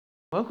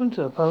Welcome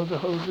to the Poser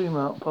Hosey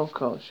Mark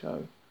podcast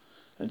show,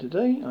 and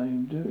today I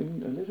am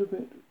doing a little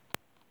bit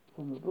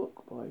from the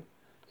book by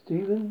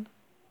Stephen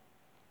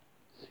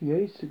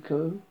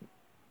Ciesico,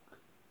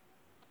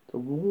 The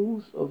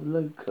Walls of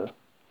Lucca.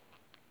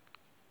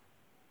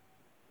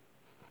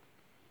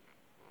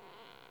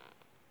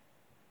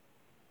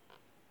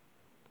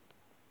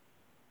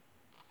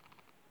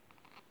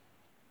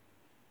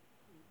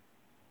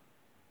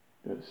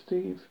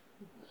 Steve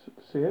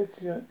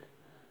Ciesico,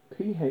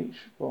 Physioc.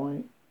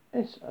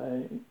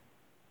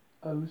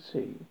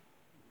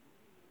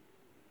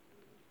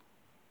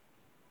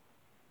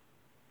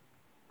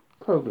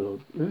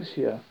 Prologue,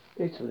 Lucca,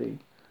 Italy,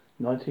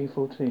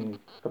 1914.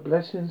 A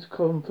blessings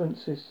convent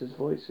sisters'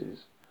 voices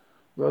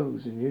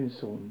rose in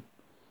unison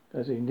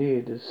as they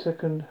neared the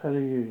second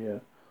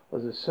Hallelujah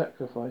of the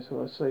sacrifice of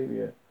our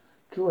Saviour.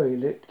 Joy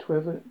lit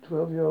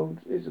 12-year-old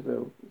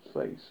Isabel's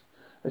face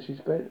as she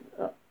sped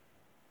up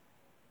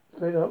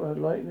her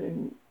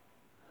lightning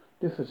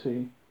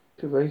difficulty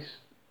to race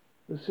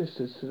the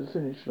sisters to the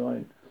finish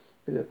line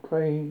with a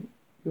pray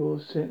your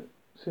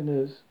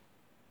sinners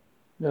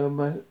no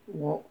matter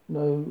what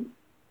no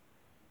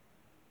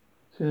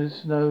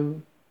sinners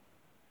know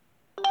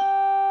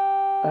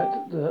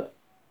at the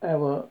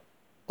hour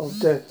of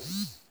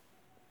death.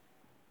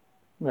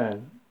 The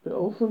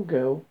orphan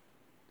girl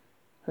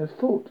had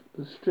fought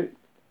the strict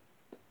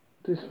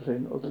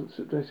discipline of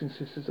the dressing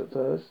sisters at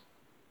first,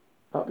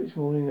 up each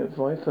morning at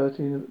 5:30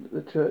 in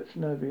the church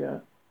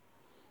navia,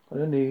 on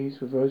her knees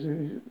with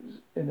rosaries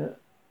in her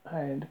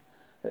hand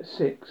at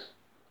 6,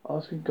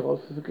 asking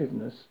God for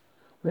forgiveness.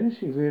 When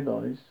she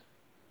realized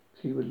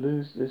she would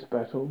lose this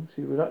battle,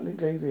 she reluctantly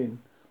gave in,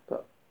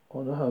 but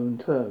on her own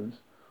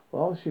terms.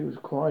 While she was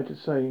required to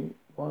say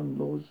one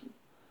Lord's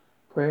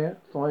Prayer,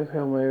 5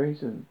 Hail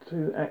Marys, and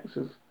 2 acts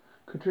of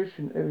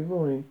contrition every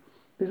morning,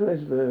 little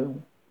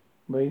Isabel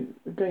made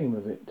a game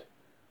of it.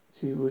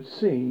 She would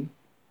see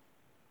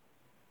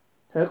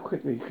how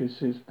quickly could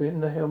she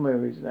spin the Hail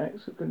Marys and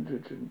acts of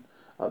contrition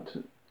up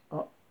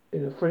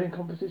in a friendly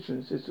competition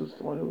in Sister's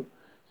final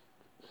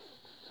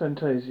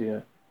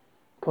Fantasia.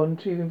 Upon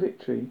achieving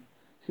victory,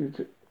 she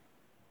would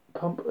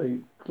pump a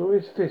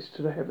glorious fist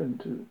to the heaven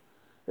to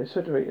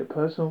accentuate a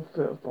personal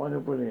final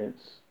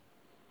brilliance.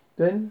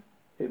 Then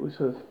it was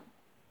her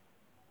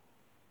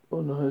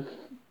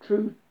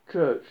true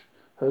church,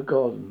 her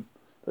garden.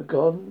 The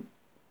garden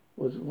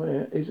was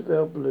where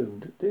Isabel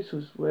bloomed. This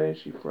was where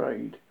she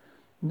prayed,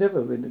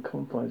 never within the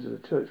confines of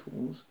the church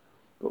walls,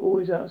 but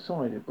always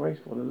outside,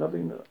 embraced by the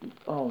loving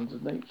arms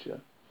of nature.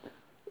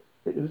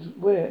 It was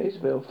where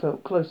Isabel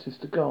felt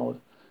closest to God,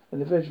 and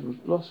the vegetables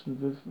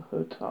blossomed with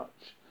her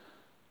touch.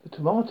 The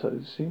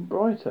tomatoes seemed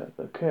brighter,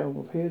 the kale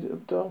appeared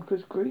of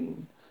darkest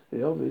green,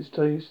 the olives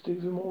tasted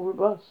even more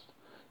robust.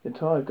 The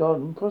entire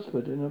garden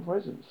prospered in her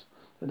presence.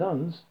 The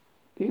nuns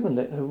even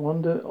let her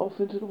wander off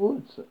into the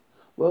woods,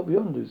 well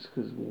beyond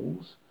Lucca's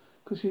walls,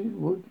 because she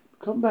would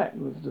come back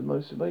with the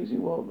most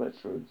amazing wild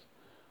mushrooms,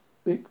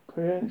 big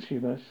Parianchi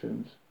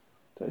mushrooms,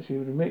 that she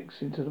would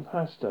mix into the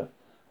pasta,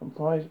 and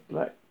prized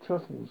black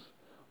truffles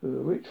with a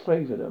rich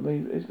flavour that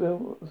made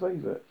Isabel a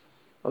favourite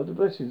of the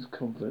Blessings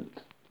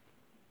Convent.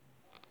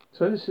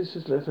 So the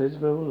sisters left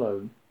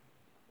Isabella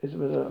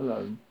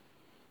alone,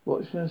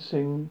 watching her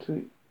sing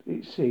to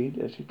each seed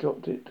as she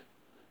dropped it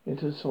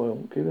into the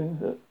soil, giving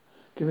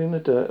the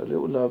dirt a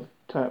little love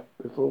tap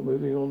before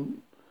moving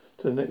on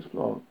to the next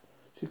plant.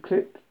 She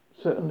clipped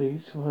certain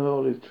leaves from her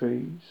olive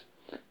trees,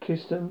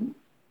 kissed them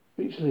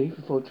each leaf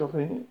before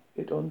dropping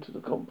it onto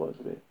the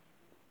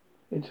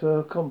into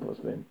her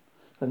compost bin.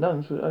 The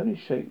nuns would only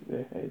shake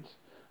their heads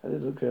at the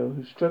little girl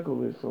who struggled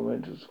with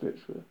fundamental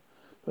scripture,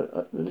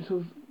 but the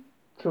little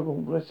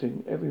trouble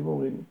blessing every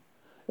morning,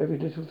 every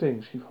little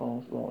thing she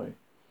passed by.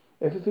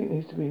 Everything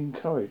needs to be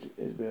encouraged,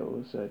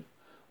 Isabel said.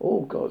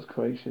 All God's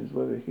creations,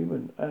 whether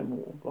human,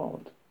 animal, or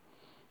plant.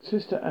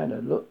 Sister Anna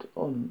looked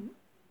on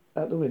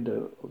out the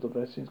window of the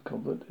Blessings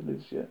Convent in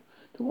Lucca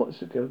to watch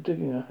the girl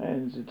digging her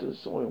hands into the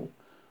soil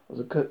of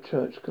the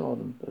church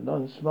garden. The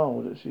nun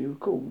smiled as she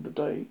recalled the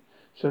day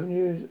 7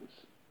 years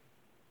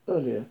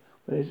earlier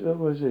when Isabel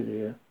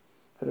Rosalia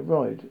had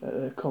arrived at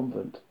their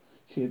convent.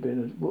 She had been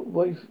a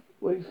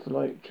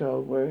waif-like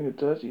child wearing a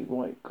dirty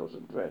white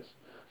cotton dress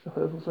with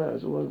purple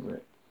flowers all over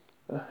it.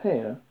 Her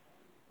hair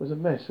was a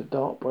mess of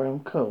dark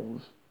brown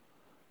curls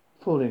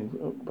falling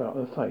about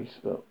her face,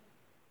 but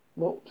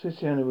what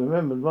Sister Anna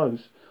remembered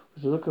most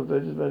was the look of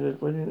Isabella's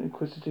brilliant,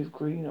 inquisitive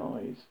green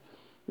eyes,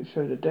 which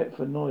showed a depth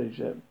of knowledge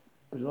that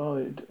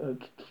belied her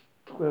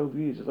 12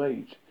 years of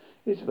age.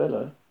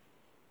 Isabella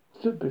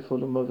stood before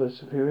the Mother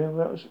Superior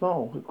without a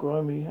smile, her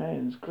grimy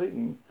hands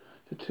clinging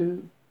to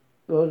 2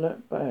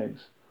 burlap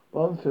bags,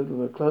 one filled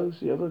with her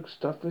clothes, the other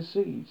stuffed with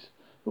seeds.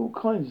 All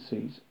kinds of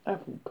seeds: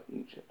 apple,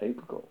 peach,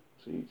 apricot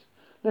seeds,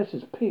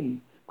 lettuce,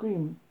 pea,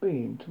 green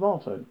bean,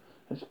 tomato,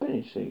 and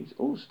spinach seeds,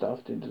 all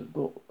stuffed into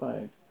the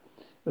bag.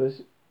 It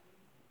was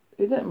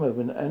in that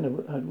moment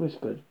Anna had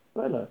whispered,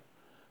 "Bella,"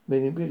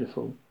 meaning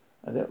beautiful,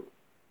 and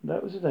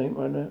that was the name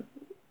Anna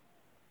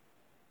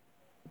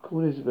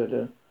called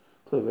Isabella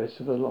for the rest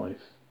of her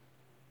life.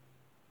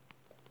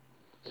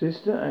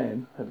 Sister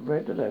Anne had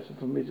read the letter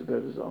from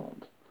Isabella's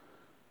aunt,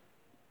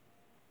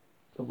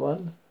 the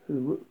one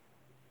who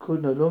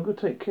could no longer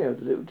take care of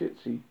the little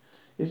gypsy.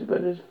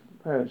 Isabella's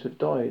parents had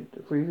died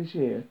the previous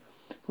year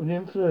from the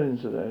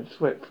influenza that had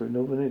swept through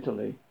northern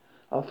Italy.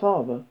 Our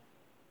father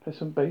had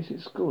some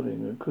basic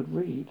schooling and could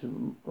read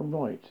and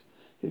write.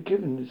 He had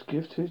given this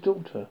gift to his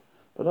daughter,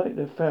 but like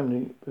their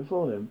family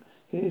before them,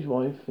 he and his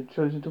wife had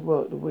chosen to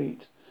work the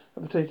wheat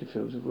and potato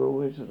fields of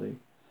rural Italy.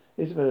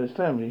 Isabella's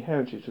family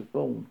heritage was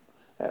born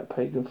out of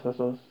pagan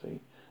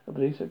philosophy, a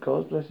belief that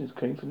God's blessings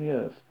came from the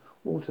earth,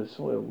 water,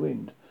 soil,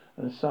 wind,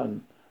 and the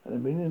sun, and the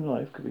meaning in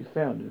life could be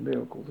found in the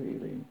miracle of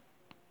healing.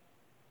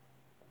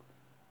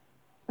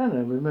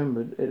 Anna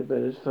remembered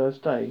Isabella's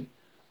first day,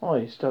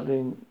 eyes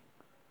studying,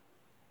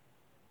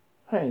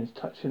 hands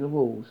touching the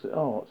walls, the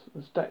art,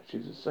 the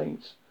statues of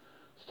saints,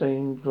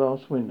 stained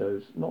glass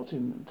windows, not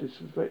in a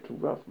disrespectful,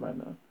 rough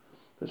manner,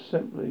 but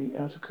simply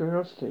out of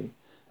curiosity,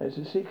 as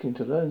if seeking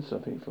to learn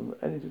something from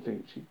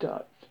anything she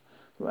touched.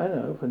 When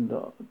Anna opened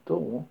the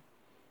door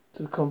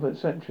to the convent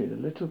sanctuary,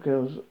 the little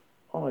girl's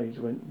eyes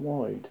went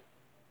wide.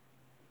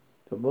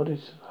 The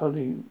modest,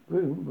 holy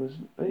room was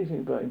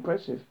anything but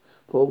impressive.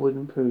 4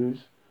 wooden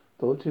pews,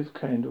 votive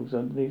candles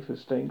underneath a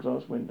stained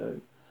glass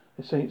window,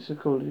 a Saint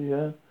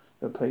Cecilia,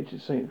 a patron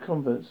saint of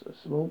convents, a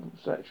small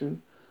statue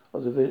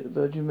of the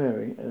Virgin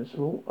Mary, and a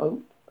small oak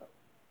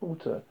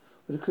altar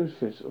with a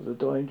crucifix of the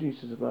dying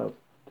Jesus above.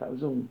 That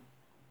was all.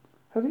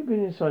 Have you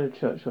been inside a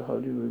church or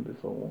holy room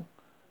before?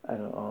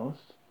 Anna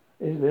asked.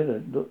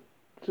 Isabella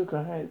took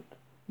her hand.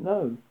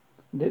 No.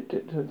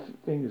 Dipped her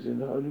fingers in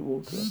the holy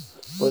water.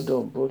 Went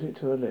on, brought it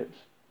to her lips.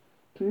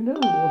 Do you know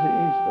what it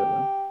is,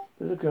 Bella?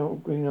 The little girl,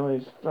 green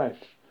eyes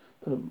flashed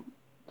from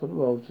the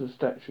wall to the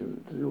statue,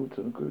 to the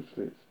altar and the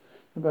crucifix,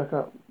 and back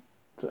up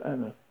to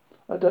Anna.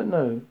 I don't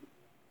know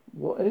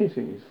what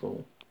anything is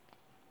for.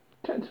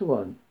 Chapter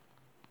 1.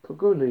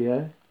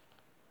 Prologue,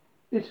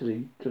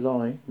 Italy,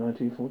 July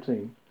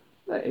 1914.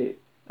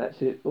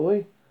 That's it,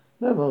 boy.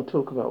 No more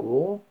talk about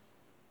war.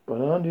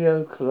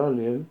 Bernardo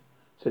Cololio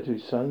said to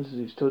his sons as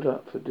he stood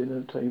up for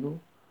dinner table.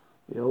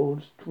 The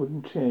old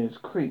wooden chairs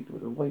creaked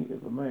with the weight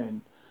of a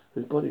man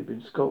whose body had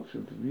been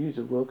sculptured from years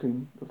of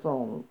working the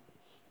farms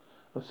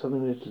of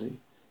southern Italy.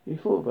 He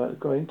thought about the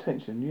growing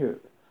tension in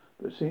Europe,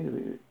 but it seemed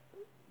to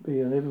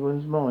be on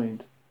everyone's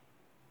mind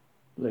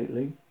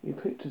lately. He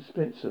picked a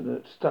splinter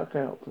that stuck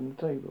out from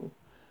the table,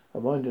 a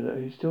reminder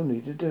that he still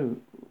needed to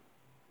do.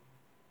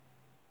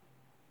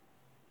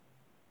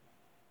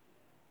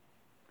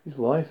 His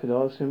wife had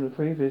asked him the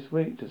previous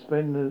week to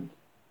sand the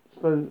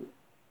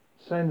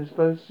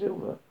exposed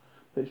silver,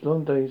 but his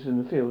long days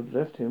in the field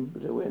left him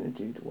with little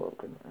energy to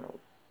work in the house.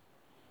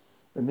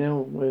 And now,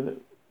 where there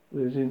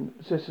was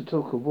incessant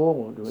talk of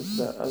war arguments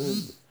about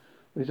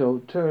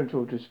unresolved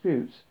territorial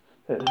disputes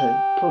that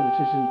had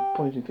politicians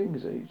pointing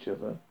fingers at each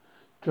other,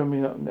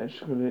 drumming up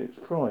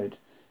nationalist pride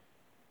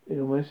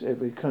in almost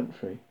every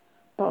country.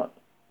 But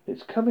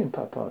it's coming,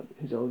 Papa,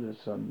 his older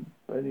son,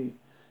 Benny,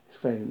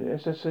 exclaimed. The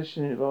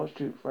Association of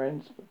Archduke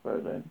Franz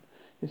Ferdinand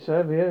in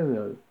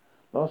Sarajevo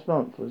last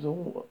month was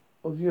all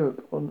of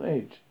Europe on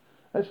edge.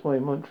 That's why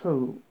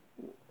Montreux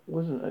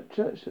wasn't at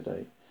church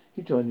today.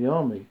 He joined the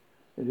army.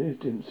 It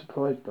didn't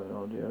surprise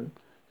Bernardo,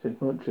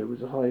 since Montreux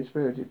was a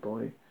high-spirited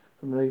boy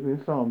from a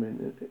neighbouring farm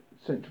in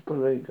central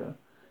Prologue,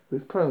 who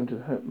was prone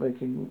to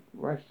making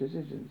rash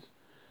decisions.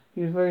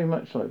 He was very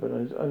much like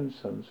Bernardo's own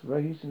sons,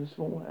 raised in a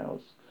small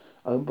house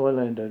owned by a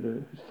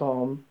landowner whose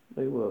farm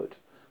they worked.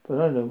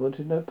 Bernardo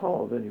wanted no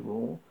part of any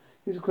war.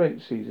 He was a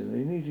great season, and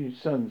he needed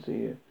his sons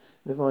here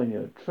in the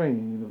vineyard,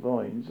 training the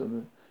vines on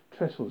the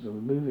trestles and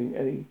removing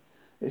any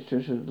extra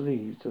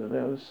leaves to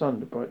allow the sun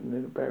to brighten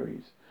their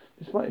berries.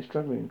 Despite his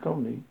struggling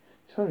economy,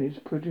 his family has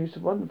produced a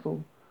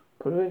wonderful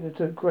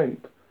Prologue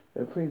grape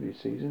their previous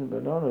season, and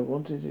Bernardo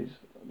wanted his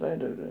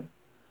landowner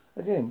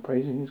again,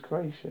 praising his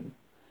creation.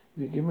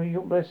 If you give me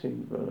your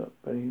blessing,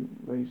 Benny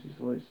raised his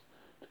voice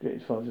to get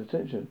his father's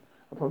attention,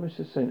 I promise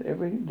to send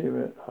every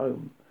lira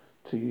home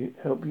to you,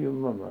 help you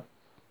and Mama.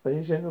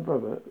 Benny's younger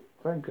brother,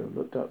 Franco,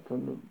 looked up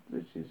from the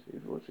dishes he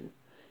was watching.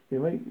 You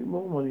make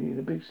more money in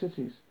the big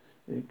cities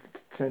than you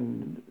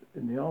can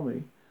in the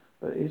army,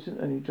 but there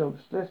isn't any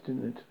jobs left in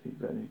Italy,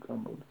 Benny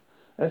grumbled.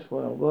 That's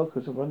why our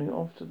workers are running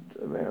off to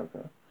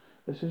America.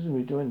 As soon as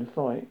we join the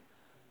fight,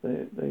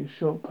 they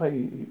sure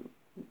pay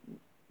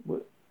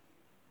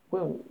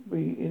well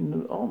be in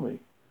the army.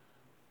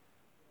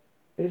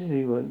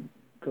 Italy won't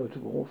go to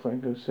war,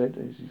 Franco said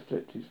as he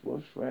flipped his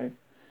wash rag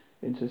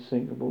into the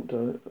sink and walked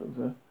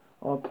over.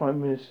 Our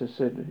Prime Minister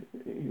said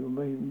he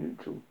remained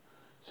neutral.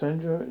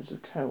 Sandra is a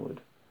coward.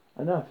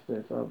 Enough,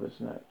 their father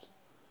snapped,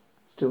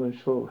 still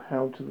unsure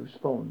how to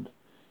respond.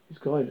 His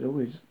guide had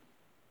always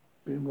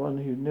been one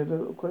who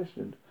never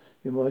questioned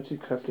the mighty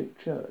Catholic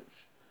Church.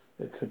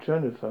 The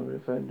Catrona family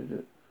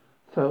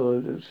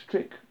followed a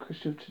strict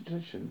Christian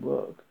tradition,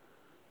 work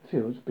the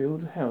fields,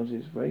 build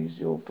houses, raise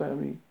your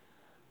family,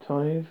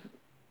 tithe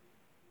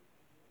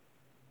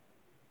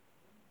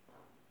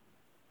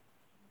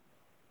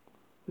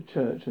the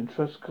church and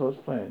trust God's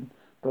plan.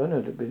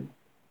 Bernard had been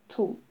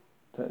taught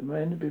that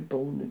man had been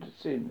born into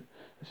sin,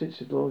 and since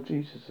the Lord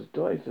Jesus has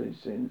died for his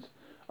sins,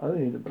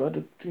 only the blood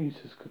of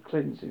Jesus could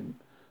cleanse him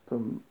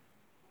from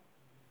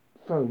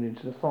thrown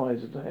into the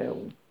fires of the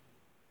hell.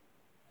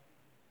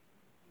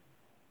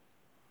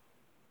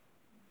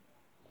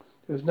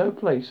 There was no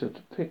place to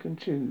pick and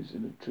choose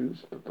in the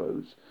truths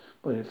proposed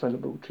by the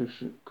infallible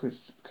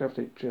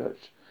Catholic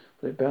Church,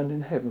 but they bound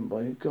in heaven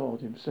by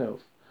God himself.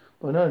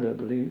 Bernardo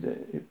believed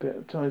that it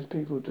baptized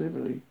people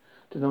deliberately,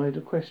 denied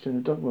or questioned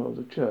the dogma of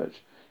the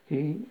Church.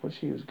 He or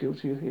she was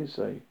guilty of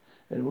heresy,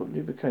 and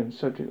ultimately became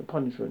subject to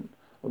punishment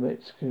of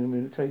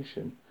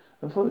excommunication.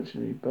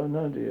 Unfortunately,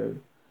 Bernardo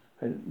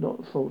had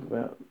not thought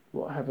about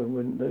what happened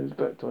when those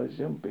baptized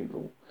young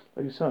people,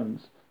 like his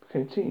sons,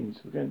 became teens,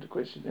 began to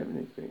question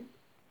everything.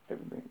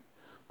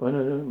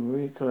 Bernardo and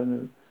Maria Colonna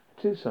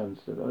had two sons,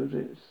 the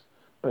oldest,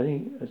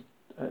 Benny,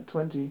 at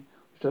 20,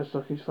 was just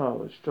like his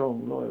father,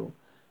 strong, loyal,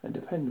 and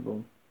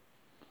dependable.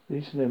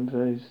 These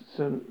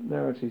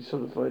similarities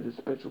solidified a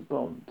special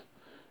bond.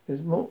 There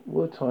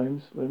were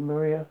times when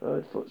Maria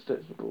heard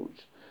footsteps on the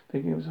porch,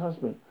 thinking of his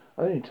husband,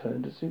 only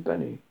turned to see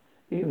Benny.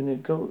 Even their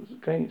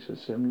gaits were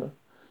similar.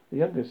 The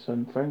youngest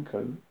son,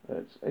 Franco,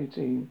 at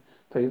 18,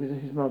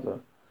 favoured his mother.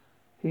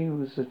 He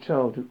was a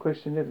child who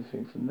questioned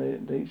everything from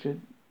nature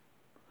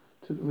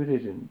to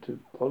religion to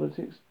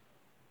politics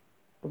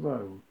of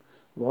Rome.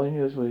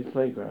 Vineyards were his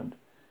playground.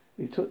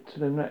 He took to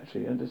them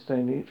naturally,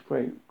 understanding each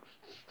great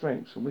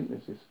strengths and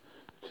weaknesses.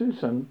 The two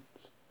sons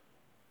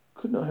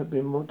could not have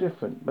been more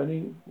different.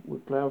 Benny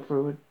would plough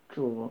through a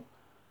draw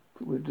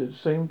with the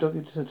same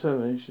dogged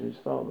determination as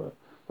his father,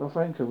 while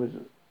Franco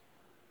would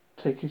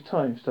take his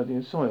time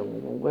studying soil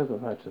or weather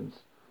patterns.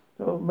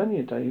 There were many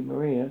a day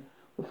Maria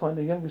would find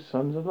her youngest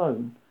sons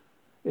alone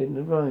in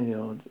the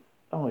vineyard,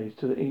 eyes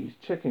to the east,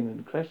 checking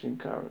the clashing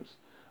currents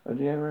of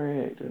the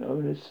Ariake and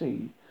owner's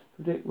sea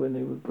to predict when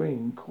they would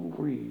bring cool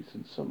breeze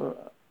and summer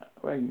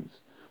rains,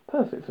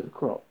 perfect for the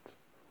crop.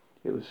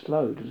 It was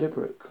slow,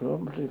 deliberate,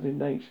 contemplative in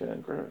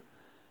nature,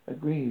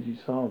 and grieved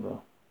his father.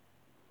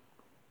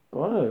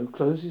 Bono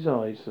closed his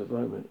eyes for a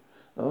moment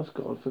and asked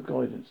God for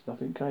guidance.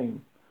 Nothing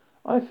came.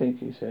 I think,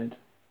 he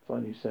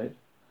finally said,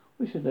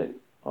 we should let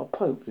our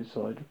Pope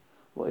decide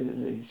what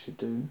he should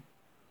do.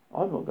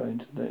 I'm not going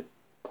to let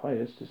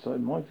Pius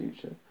decide my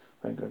future,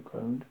 Franco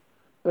groaned.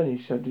 Benny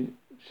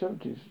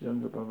shoved his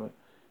younger brother.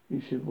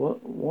 You should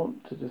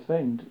want to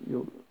defend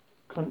your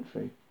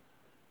country.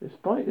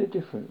 Despite their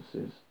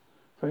differences,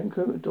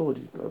 Franco adored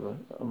his brother,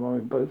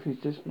 admiring both his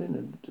discipline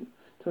and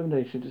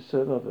determination to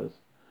serve others.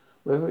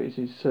 Whether it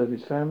is to serve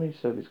his family,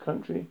 serve his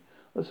country,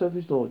 or serve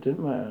his Lord,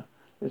 didn't matter.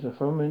 There's a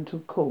fundamental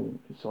call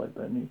inside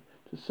Benny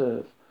to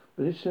serve,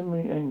 but this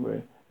seemingly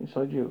anger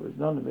inside Europe was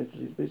none of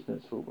Italy's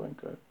business for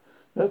Franco.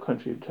 No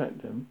country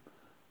attacked them.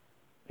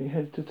 He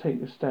had to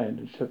take a stand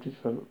and shoved his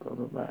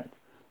brother back.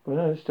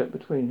 Bernardo stepped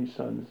between his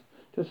sons,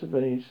 just as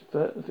Benny's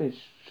fist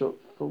shot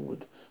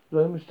forward,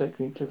 blow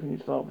mistakenly clipping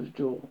his father's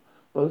jaw.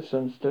 Both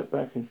sons stepped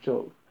back in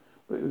shock,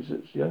 but it was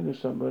his younger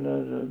son,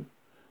 Bernardo,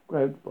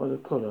 grabbed by the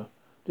collar.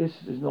 This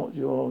is not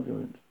your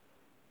argument.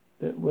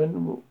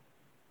 When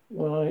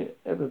will I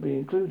ever be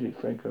included?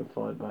 Franco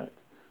fired back.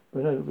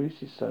 Bernardo released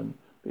his son,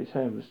 but his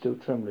hand was still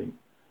trembling.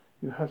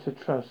 You have to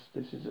trust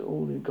this is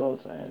all in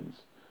God's hands.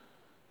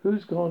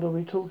 Whose God are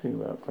we talking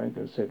about?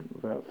 Franco said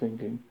without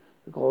thinking.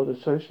 The God of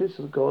socialists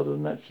or the God of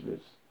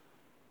naturalists?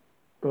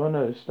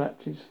 Bernardo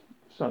slapped his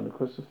son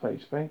across the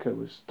face. Franco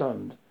was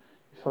stunned.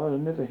 His father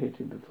never hit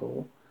him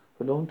before.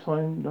 For a long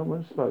time no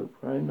one spoke.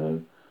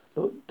 Bernardo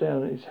looked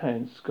down at his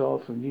hands,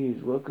 scarred from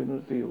years working in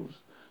the fields,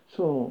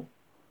 saw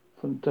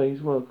from the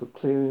day's work of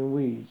clearing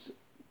weeds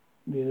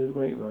near the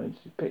grapevines.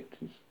 He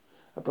picked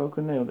a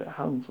broken nail that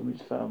hung from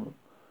his thumb.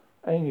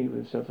 Angry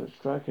with himself at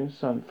striking his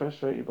son,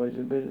 frustrated by his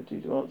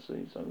inability to answer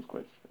his son's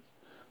questions.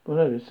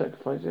 Bernardo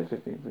sacrificed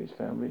everything for his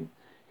family.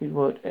 He'd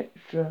worked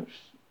extra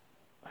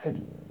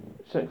and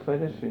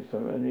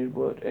he'd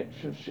worked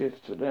extra shifts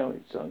to allow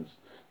his sons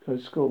to go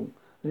to school.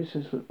 This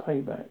was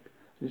payback,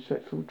 a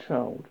respectful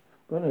child.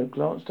 Bernardo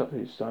glanced up at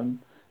his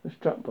son and was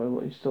struck by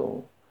what he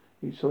saw.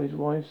 He saw his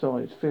wife's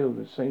eyes filled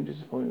with the same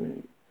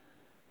disappointment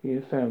he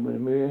had found when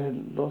Amelia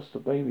had lost a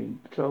baby in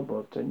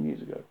childbirth 10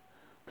 years ago.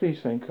 Please,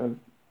 Franco,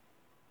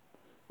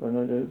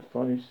 Bernardo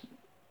finally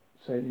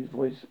said, his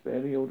voice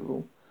barely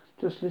audible.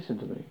 Just listen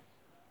to me.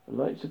 The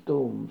lights of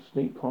dawn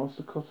sneaked past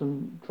the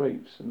cotton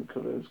drapes in the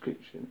Colo's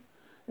kitchen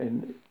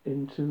and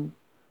into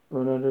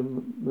Bernardo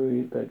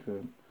Maria's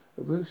bedroom.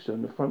 A rooster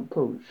on the front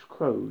porch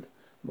crowed.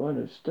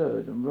 Bernardo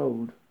stirred and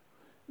rolled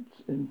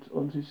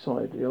onto his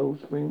side, the old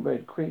spring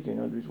bed creaking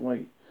under his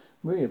weight.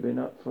 Maria had been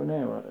up for an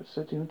hour,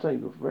 setting the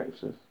table for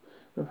breakfast,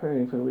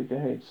 preparing for the week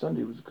ahead.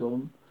 Sunday was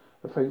gone,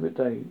 her favourite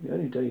day, the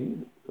only day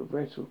of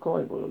rest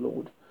required by the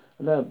Lord,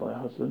 allowed by her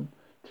husband.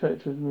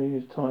 Church was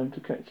Maria's time to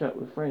catch up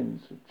with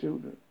friends, with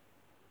children,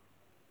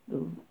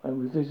 and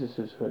with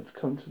visitors who had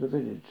come to the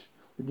village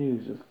with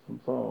news from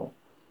far.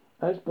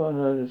 As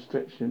Bernardo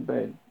stretched in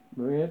bed,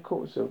 Maria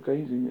caught herself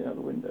gazing out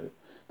the window,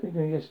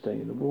 thinking of yesterday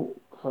and the walk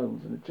home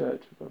from the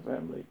church with her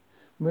family.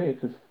 Maria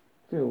could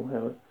feel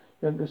her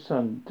younger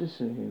son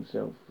distancing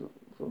himself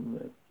from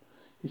them.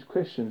 His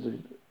questions of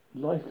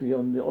life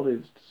beyond the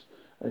olives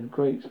and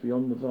grapes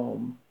beyond the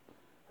vine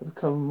had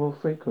become more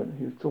frequent.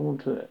 He was drawn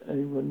to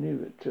anyone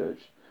new at church,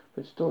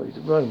 but stories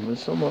of Rome and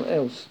someone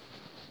else,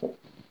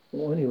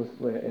 or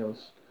anywhere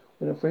else.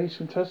 When a priest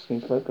from Tuscany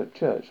spoke at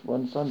church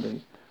one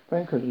Sunday,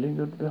 Franco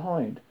lingered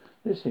behind,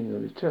 listening to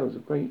his tales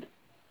of great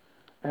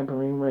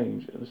Apennine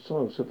range, and the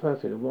soil so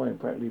perfect the wine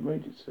practically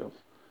made itself.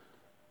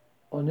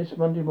 On this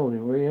Monday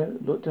morning, Maria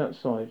looked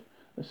outside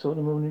and saw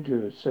the morning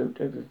dew had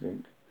soaked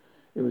everything.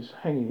 It was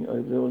hanging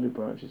over the olive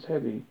branches,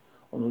 heavy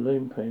on the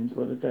lane panes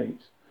by the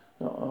gates.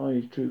 Her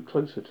eyes drew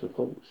closer to the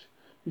porch.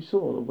 She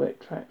saw the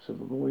wet tracks of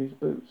the boy's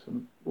boots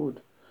and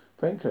wood.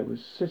 Franco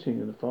was sitting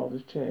in the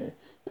father's chair,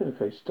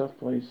 pillowcase stuffed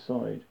by his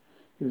side.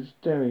 He was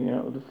staring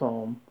out of the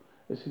farm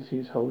as if he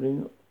was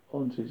holding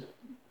on to his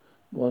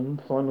one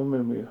final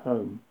memory of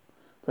home.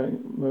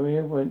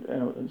 Maria went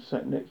out and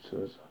sat next to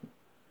her son.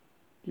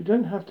 "You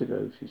don't have to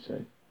go," she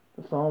said.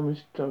 "The farm is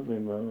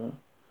struggling, Mama."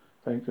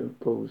 Franco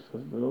paused for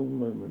a long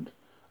moment.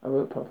 "I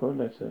wrote Papa a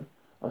letter.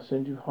 I'll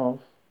send you half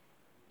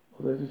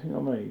of everything I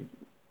made."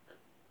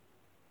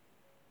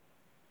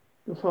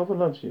 "Your father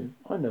loves you."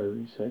 "I know,"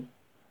 he said.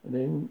 And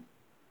then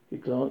he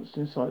glanced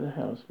inside the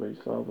house where his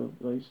father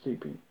lay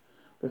sleeping.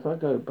 "But if I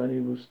go, Bunny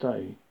will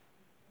stay."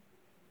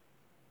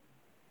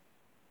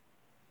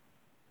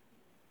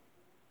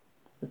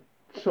 A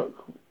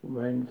shock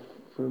ran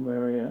through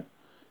Maria.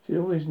 She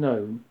had always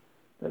known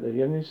that the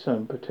youngest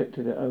son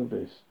protected the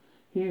eldest.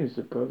 He was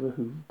the brother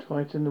who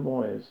tightened the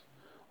wires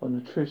on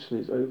the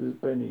trestles over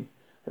Benny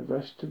had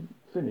rushed to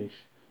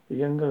finish. The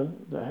younger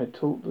that had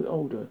taught the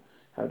older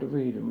how to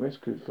read and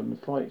rescued from the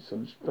fights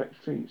on the back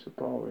streets of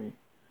Paris.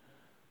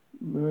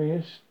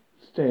 Maria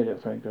stared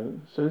at Franco,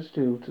 so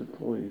still to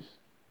poise,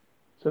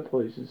 so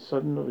poised in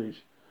sudden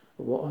knowledge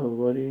of what her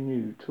already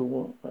knew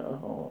tore at her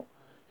heart.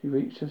 She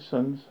reached her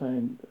son's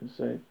hand and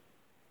said,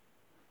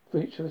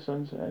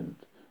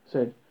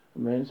 "A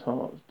man's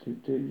heart to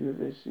do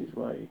this his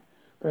way."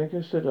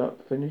 Franco stood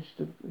up, finished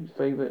his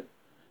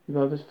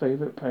mother's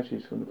favourite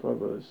passage from the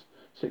Proverbs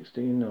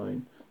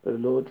 16:9. But the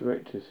Lord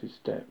directed his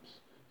steps.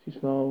 She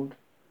smiled.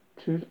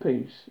 "Choose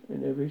peace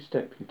in every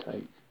step you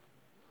take."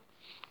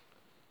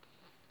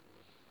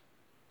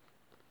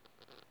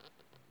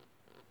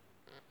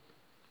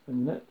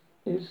 And that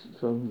is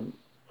from.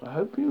 I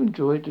hope you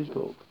enjoyed this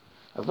book.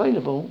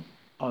 Available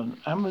on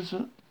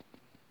Amazon.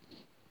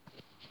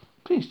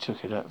 Please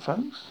check it out,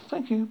 folks.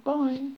 Thank you. Bye.